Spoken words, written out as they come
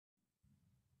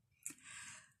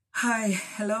Hi,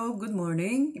 hello, good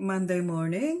morning, Monday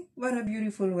morning. What a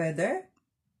beautiful weather.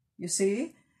 You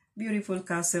see, beautiful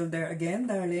castle there again,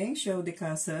 darling. Show the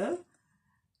castle.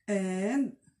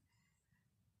 And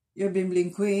your bling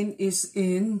queen is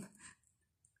in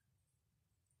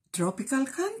tropical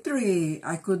country.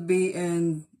 I could be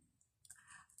in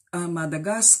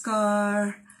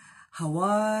Madagascar,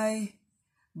 Hawaii,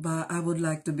 but I would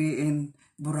like to be in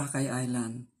Boracay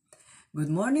Island. Good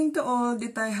morning to all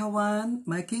the Taiwan,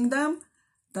 my kingdom,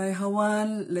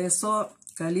 Taiwan, Leso,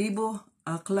 Calibo,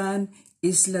 Aklan,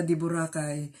 Isla de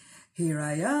Boracay. Here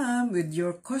I am with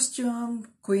your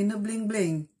costume, Queen of Bling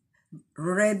Bling,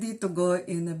 ready to go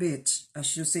in the beach.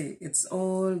 As you see, it's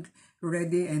all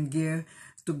ready and gear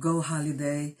to go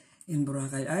holiday in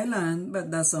Boracay Island,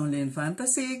 but that's only in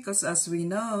fantasy because as we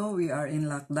know, we are in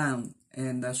lockdown.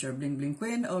 And that's your Bling Bling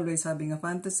Queen, always having a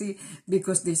fantasy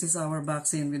because this is our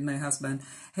vaccine with my husband.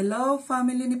 Hello,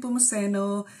 family ni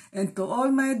Pumuseno, and to all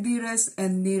my dearest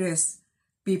and nearest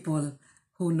people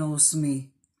who knows me.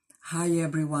 Hi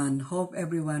everyone, hope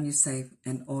everyone is safe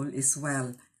and all is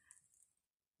well.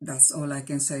 That's all I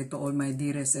can say to all my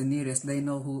dearest and nearest. They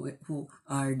know who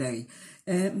are they.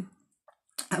 And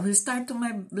I will start to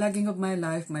my vlogging of my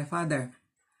life, my father.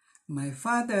 My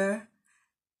father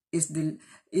is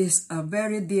a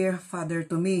very dear father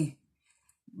to me,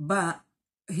 but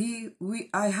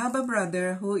I have a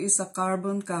brother who is a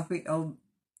carbon copy of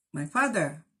my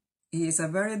father. He is a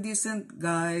very decent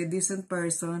guy, decent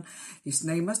person. His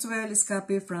name as well is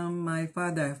copy from my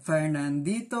father,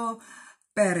 Fernandito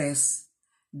Perez.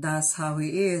 That's how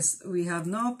he is. We have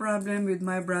no problem with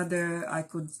my brother. I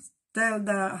could tell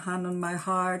that hand on my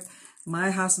heart.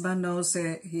 My husband knows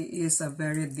he is a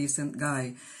very decent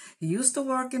guy. He used to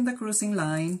work in the cruising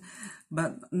line,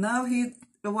 but now he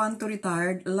want to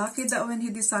retire. Lucky that when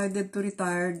he decided to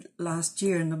retire last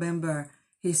year, November,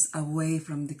 he's away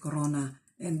from the corona.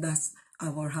 And that's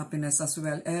our happiness as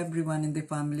well. Everyone in the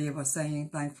family was saying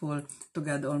thankful to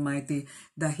God Almighty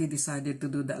that he decided to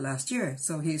do that last year.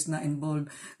 So he is not involved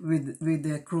with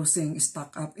the cruising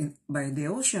stuck up by the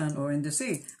ocean or in the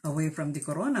sea, away from the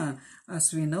corona,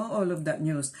 as we know all of that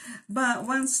news. But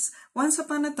once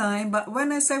upon a time, but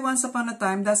when I say once upon a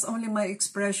time, that's only my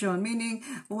expression, meaning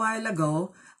a while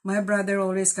ago, my brother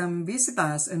always come visit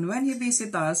us, and when he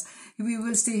visit us, we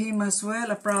will see him as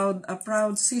well, a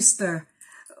proud sister.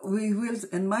 We will,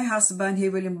 and my husband, he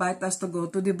will invite us to go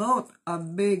to the boat, a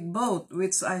big boat,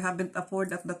 which I haven't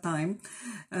afford at the time.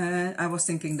 I was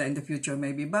thinking that in the future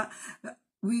maybe, but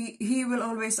he will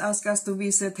always ask us to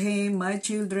visit him, my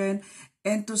children,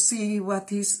 and to see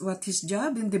what his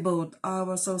job in the boat. I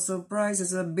was so surprised.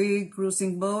 It's a big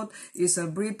cruising boat. It's a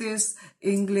British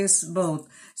English boat.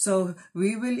 So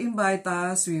we will invite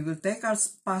us. We will take our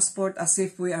passport as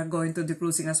if we are going to the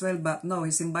cruising as well. But no,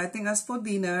 he's inviting us for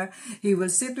dinner. He will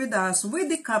sit with us with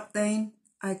the captain.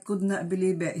 I could not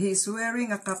believe it. He's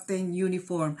wearing a captain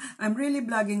uniform. I'm really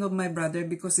bragging of my brother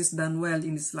because he's done well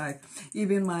in his life.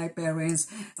 Even my parents,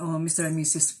 Mr. and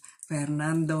Mrs.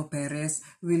 Fernando Perez,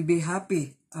 will be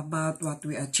happy about what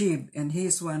we achieved. And he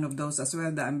is one of those as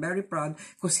well that I'm very proud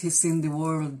because he's seen the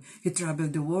world. He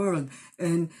traveled the world.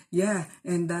 And yeah,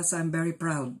 and I'm very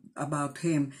proud about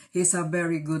him. He's a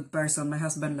very good person. My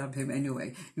husband loved him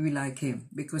anyway. We like him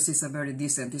because he's a very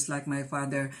decent. He's like my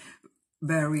father.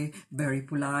 Very, very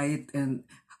polite and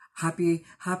happy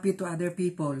to other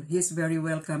people. He's very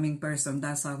welcoming person.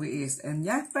 That's how he is. And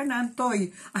yeah, Fernando,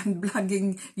 I'm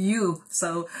blogging you.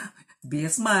 So be a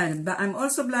smile. But I'm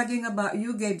also blogging about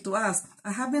you gave to us.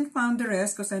 I haven't found the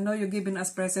rest because I know you're giving us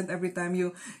present every time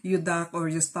you dock or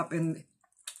you stop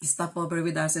over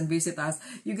with us and visit us.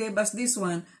 You gave us this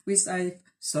one, which I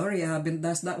haven't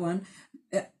done that one.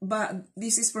 But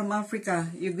this is from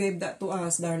Africa. You gave that to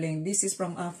us, darling. This is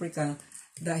from Africa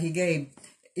that he gave.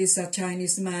 It's a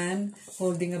Chinese man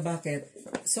holding a bucket.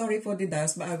 Sorry for the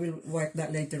dust, but I will wipe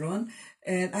that later on.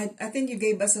 And I think you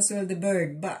gave us as well the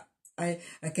bird, but I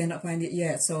cannot find it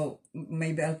yet. So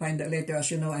maybe I'll find that later. As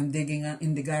you know, I'm digging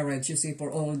in the garage, you see,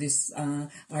 for all these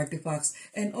artifacts.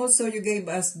 And also you gave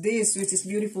us this, which is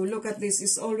beautiful. Look at this.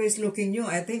 It's always looking new.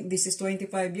 I think this is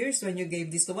 25 years when you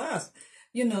gave this to us.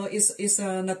 You know, it's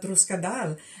a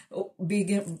natruskadal,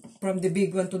 big, from the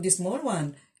big one to the small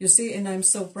one. You see, and I'm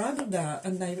so proud of that.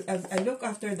 And I look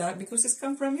after that because it's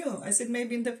come from you. I said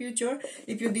maybe in the future,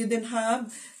 if you didn't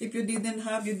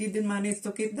manage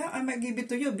to keep that, I might give it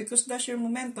to you because that's your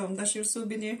momentum, that's your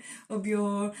souvenir of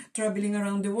your traveling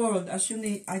around the world. As you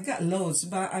need, I got loads,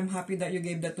 but I'm happy that you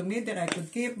gave that to me that I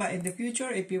could keep. But in the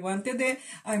future, if you wanted it,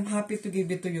 I'm happy to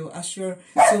give it to you as your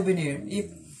souvenir.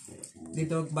 If the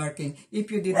dog barking,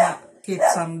 if you did not keep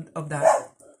some of that.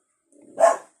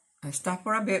 I stop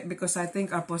for a bit because I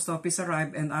think our post office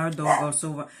arrived and our dog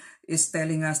also is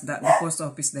telling us that the post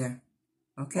office there.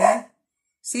 Okay?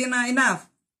 See na, enough.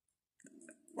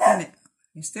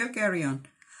 You still carry on.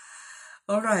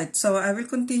 Alright, so I will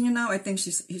continue now. I think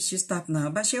she stopped now.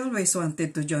 But she always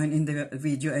wanted to join in the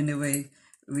video anyway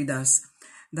with us.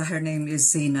 Her name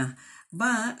is Zena.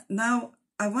 But now,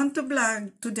 I want to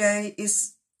vlog today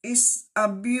is a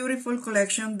beautiful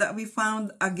collection that we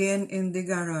found again in the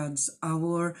garage.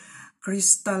 Our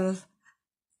crystal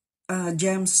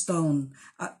gemstone.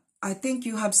 I think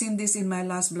you have seen this in my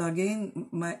last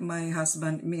vlogging. My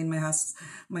husband, me and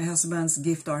my husband's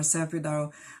gift to ourselves with our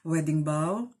wedding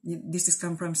bow. This is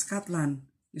come from Scotland.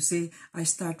 You see, I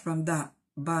start from that,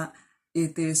 but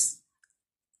it is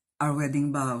our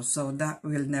wedding bow, so that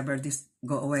will never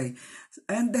go away.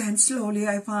 And then slowly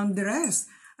I found the rest.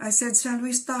 I said, shall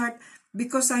we start?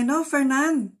 Because I know,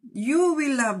 Fernand, you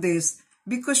will love this.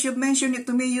 Because you've mentioned it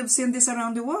to me, you've seen this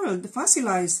around the world,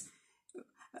 fossilized.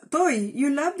 Toy,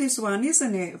 you love this one,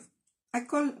 isn't it?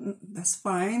 That's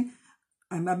fine.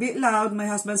 I'm a bit loud. My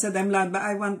husband said I'm loud, but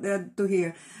I wanted to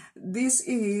hear. This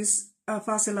is a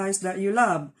fossilized that you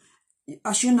love.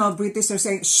 As you know, British are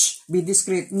saying, shh, be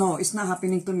discreet. No, it's not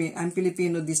happening to me. I'm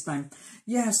Filipino this time.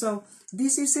 Yeah, so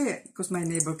this is it, because my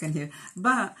neighbor can hear.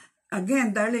 But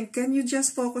again, darling, can you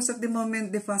just focus at the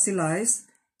moment the fossilized?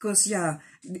 Because, yeah,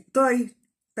 Toy,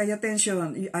 pay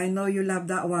attention. I know you love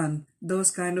that one.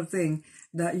 Those kind of thing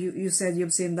that you said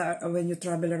you've seen that when you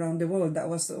travel around the world. That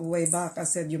was way back. I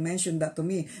said you mentioned that to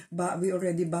me. But we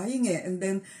already buying it. And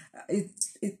then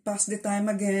it passed the time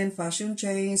again. Fashion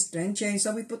changed, trend changed.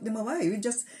 So we put them away. We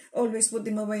just always put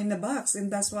them away in the box.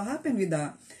 And that's what happened with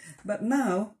that. But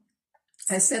now,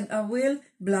 I said I will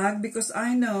vlog because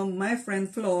I know my friend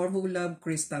Flor who love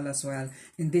crystal as well.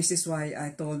 And this is why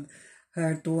I told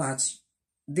her to watch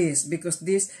this. Because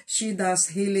she does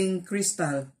healing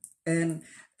crystal. And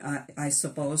I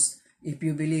suppose if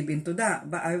you believe into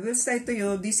that. But I will say to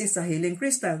you, this is a healing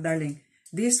crystal, darling.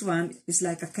 This one is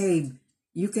like a cave.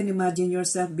 You can imagine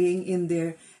yourself being in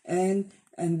there and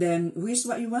then wish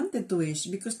what you wanted to wish.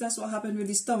 Because that's what happened with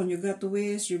the stone. You got to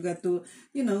wish, you got to,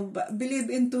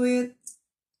 believe into it.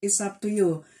 It's up to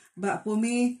you. But for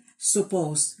me,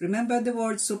 suppose. Remember the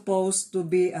word supposed to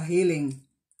be a healing.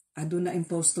 I do not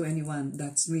impose to anyone.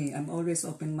 That's me. I'm always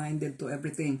open-minded to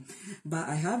everything. But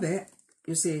I have it.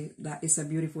 You see, that is a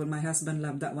beautiful, my husband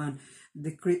loved that one.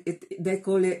 They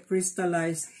call it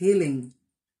crystallized healing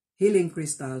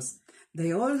crystals.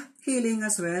 They all healing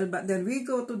as well, but then we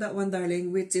go to that one,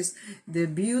 darling, which is the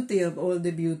beauty of all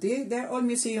the beauty. They're all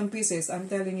museum pieces. I'm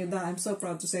telling you that. I'm so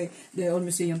proud to say they're all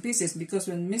museum pieces because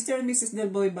when Mr. and Mrs. Del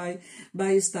Boy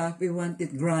buy stuff, we want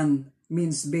it grand,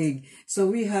 means big. So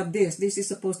we have this. This is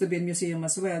supposed to be a museum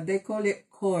as well. They call it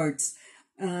quartz.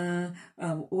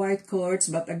 White quartz,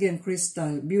 but again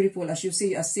crystal, beautiful as you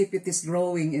see, as if it is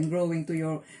growing and growing to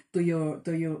your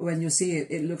when you see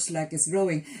it, it looks like it's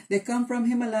growing. They come from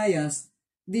Himalayas.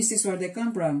 This is where they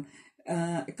come from.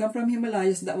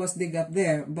 Himalayas that was dig up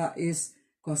there, but is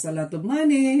cost a lot of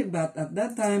money. But at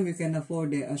that time we can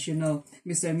afford it. As you know,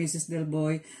 Mr. and Mrs. Del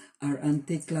Boy are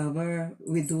antique lover.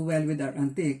 We do well with our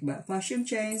antique, but fashion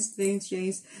changed, things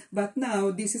changed. But now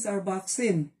this is our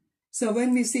boxing. So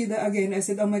when we see that again, I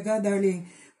said, oh my God,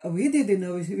 darling, we didn't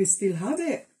know we still have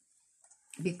it.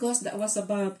 Because that was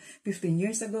about 15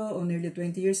 years ago or nearly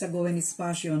 20 years ago when it's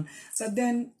fashion. So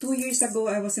then 2 years ago,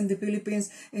 I was in the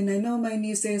Philippines and I know my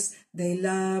nieces, they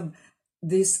love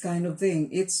this kind of thing.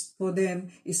 It's for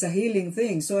them, it's a healing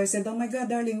thing. So I said, oh my God,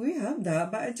 darling, we have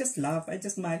that. But I just laugh, I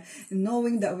just smile,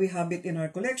 knowing that we have it in our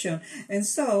collection. And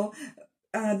so,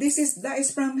 that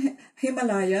is from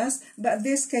Himalayas, but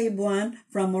this cave one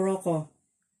from Morocco.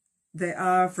 They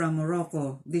are from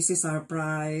Morocco. This is our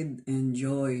pride and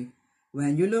joy.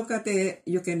 When you look at it,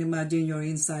 you can imagine you're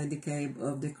inside the cave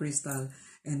of the crystal.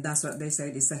 And that's what they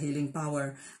said is a healing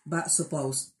power. But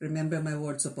suppose, remember my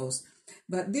word suppose.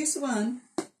 But this one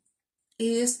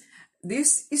is,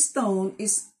 this stone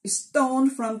is stone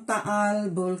from Taal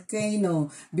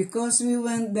volcano because we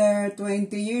went there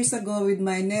 20 years ago with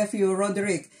my nephew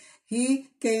Roderick. He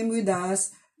came with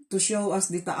us to show us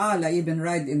the Taal. I even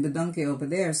ride in the donkey over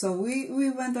there. So we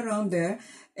went around there,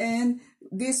 and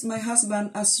this my husband,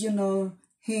 as you know,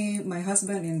 my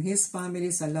husband and his family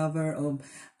is a lover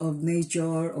of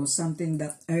nature or something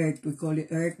that earth, we call it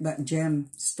earth, but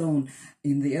gemstone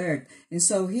in the earth. And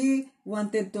so he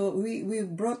wanted to, we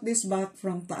brought this back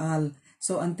from Taal.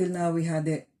 So until now we had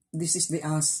it. This is the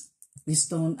as, the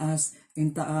stone as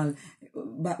in Taal.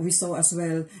 but we saw as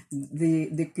well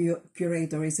the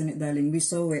curator, isn't it, darling? We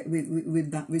saw it.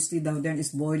 We see down there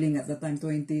is boiling at the time,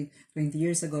 20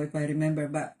 years ago, if I remember.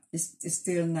 But it's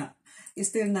still not. It's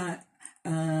still not.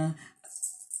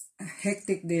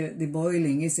 Hectic the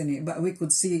boiling, isn't it? But we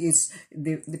could see it's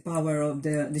the power of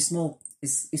the smoke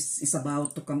is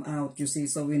about to come out, you see.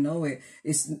 So we know it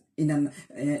is in an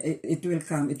it will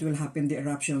come, it will happen, the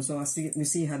eruption. So as we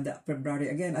see had the February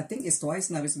again, I think it's twice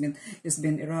now it's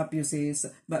been erupt, you see. So,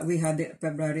 but we had the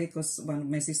February because one of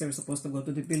my sisters was supposed to go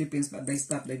to the Philippines, but they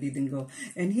stopped, they didn't go.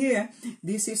 And here,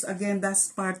 this is again, that's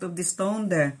part of the stone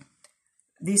there.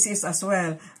 This is as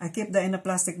well. I keep that in a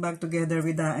plastic bag together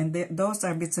with that, and those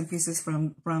are bits and pieces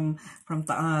from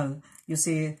Taal. You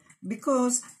see,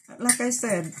 because like I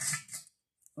said,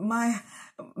 my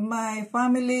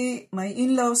family, my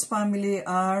in-laws family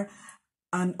are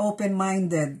an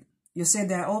open-minded. You say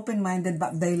they're open-minded,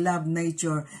 but they love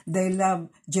nature. They love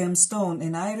gemstone,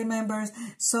 and I remember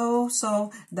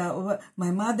that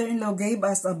my mother-in-law gave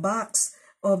us a box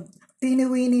of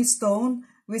teeny-weeny stone,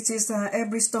 which is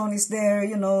every stone is there,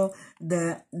 you know,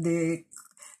 the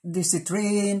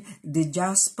citrine, the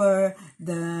jasper,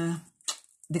 the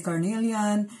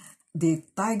carnelian, the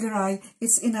tiger eye.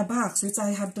 It's in a box, which I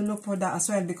have to look for that as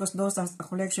well, because those are a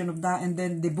collection of that. And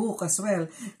then the book as well,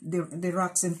 the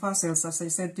rocks and fossils, as I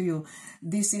said to you.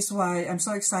 This is why I'm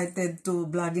so excited to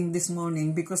blogging this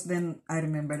morning, because then I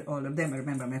remember all of them. I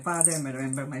remember my father, I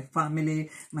remember my family,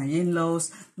 my in-laws.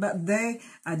 But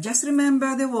I just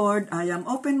remember the word, I am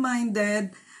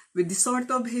open-minded. With this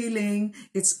sort of healing,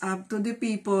 it's up to the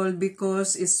people,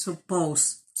 because it's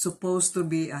supposed to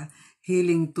be a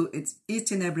healing to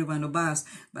each and every one of us.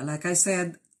 But like I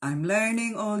said, I'm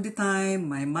learning all the time.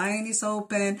 My mind is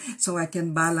open, so I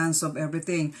can balance of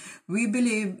everything. We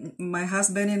believe, my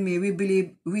husband and me, we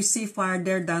believe we see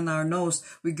farther than our nose.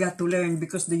 We got to learn,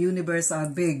 because the universe are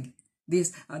big.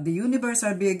 The universe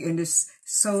are big, and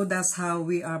so that's how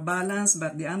we are balanced.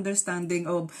 But the understanding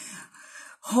of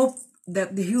hope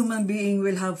that the human being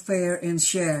will have fair and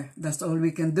share. That's all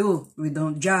we can do. We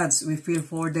don't judge. We feel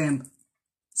for them.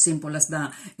 Simple as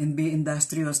that. And be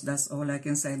industrious. That's all I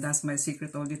can say. That's my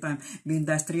secret all the time. Be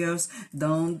industrious.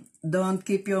 Don't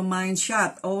keep your mind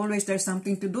shut. Always there's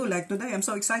something to do. Like today, I'm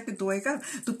so excited to wake up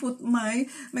to put my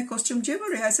costume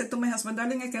jewelry. I said to my husband,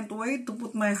 darling, I can't wait to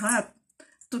put my hat.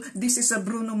 This is a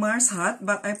Bruno Mars hat,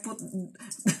 but I put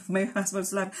my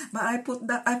husband's laugh. But I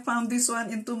found this one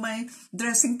into my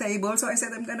dressing table, so I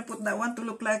said I'm gonna put that one to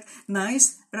look like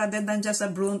nice rather than just a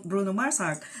Bruno Mars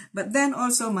hat. But then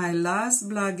also my last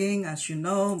vlogging, as you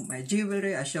know, my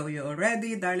jewelry I show you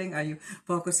already, darling. Are you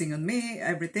focusing on me?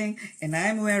 Everything, and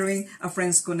I'm wearing a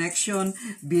Friends Connection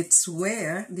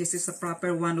beadswear. This is a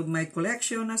proper one of my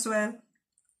collection as well,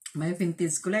 my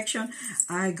vintage collection.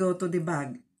 I go to the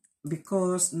bag,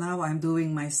 because now I'm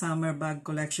doing my summer bag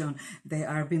collection. They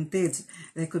are vintage.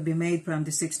 They could be made from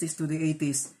the 60s to the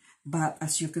 80s. But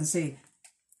as you can see,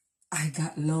 I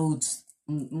got loads.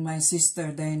 My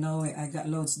sister, they know it. I got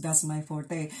loads. That's my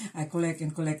forte. I collect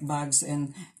bags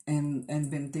and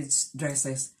vintage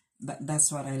dresses. But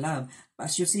that's what I love.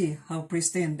 As you see, how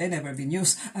pristine. They never been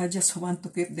used. I just want to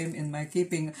keep them in my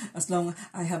keeping as long as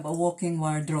I have a walking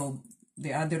wardrobe.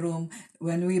 The other room,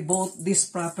 when we bought this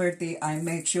property, I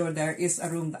make sure there is a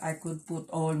room that I could put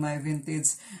all my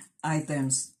vintage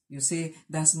items. You see,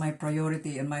 that's my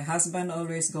priority, and my husband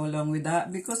always go along with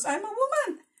that, because I'm a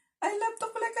woman. I love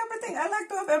to collect everything. I like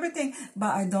to have everything,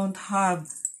 but I don't have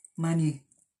money.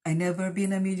 I never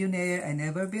been a millionaire. I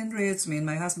never been rich. Me and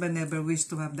my husband never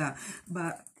wished to have that,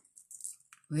 but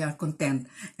we are content.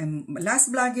 And last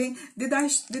vlogging,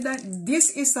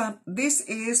 this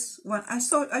is one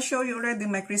I show you already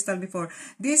my crystal before.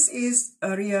 This is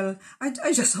a real, I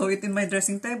just saw it in my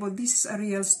dressing table. This is a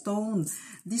real stone.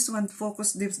 This one,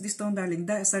 focus this stone, darling.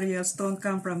 That is a real stone,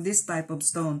 come from this type of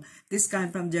stone. This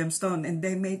kind from gemstone, and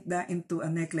they make that into a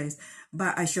necklace.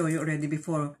 But I show you already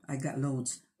before, I got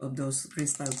loads of those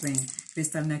crystal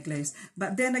necklace.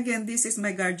 But then again, this is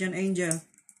my guardian angel.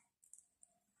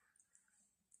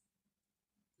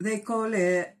 They call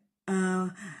it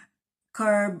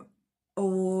curb,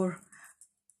 or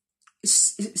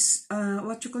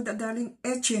what you call that, darling?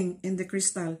 Etching in the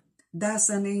crystal. That's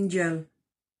an angel.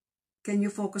 Can you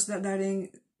focus that, darling?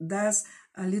 That's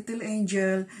a little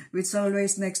angel which is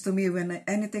always next to me when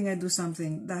anything I do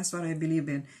something. That's what I believe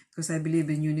in, because I believe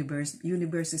in universe.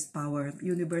 Universe is power.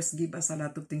 Universe give us a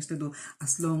lot of things to do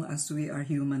as long as we are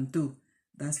human too.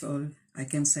 That's all I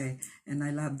can say. And I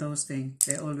love those things.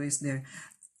 They're always there.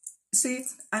 See,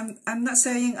 I'm not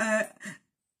saying I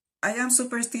am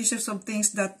superstitious of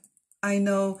things that I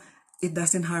know it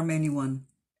doesn't harm anyone.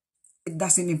 it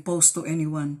doesn't impose to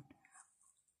anyone.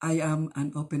 I am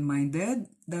an open-minded.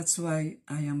 That's why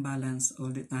I am balanced all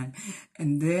the time.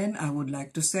 And then I would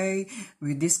like to say,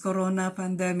 with this corona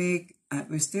pandemic,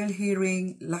 we're still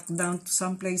hearing lockdown to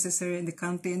some places here in the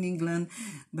county in England.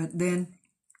 But then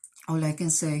all I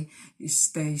can say is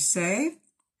stay safe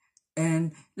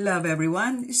and love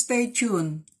everyone. Stay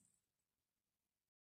tuned.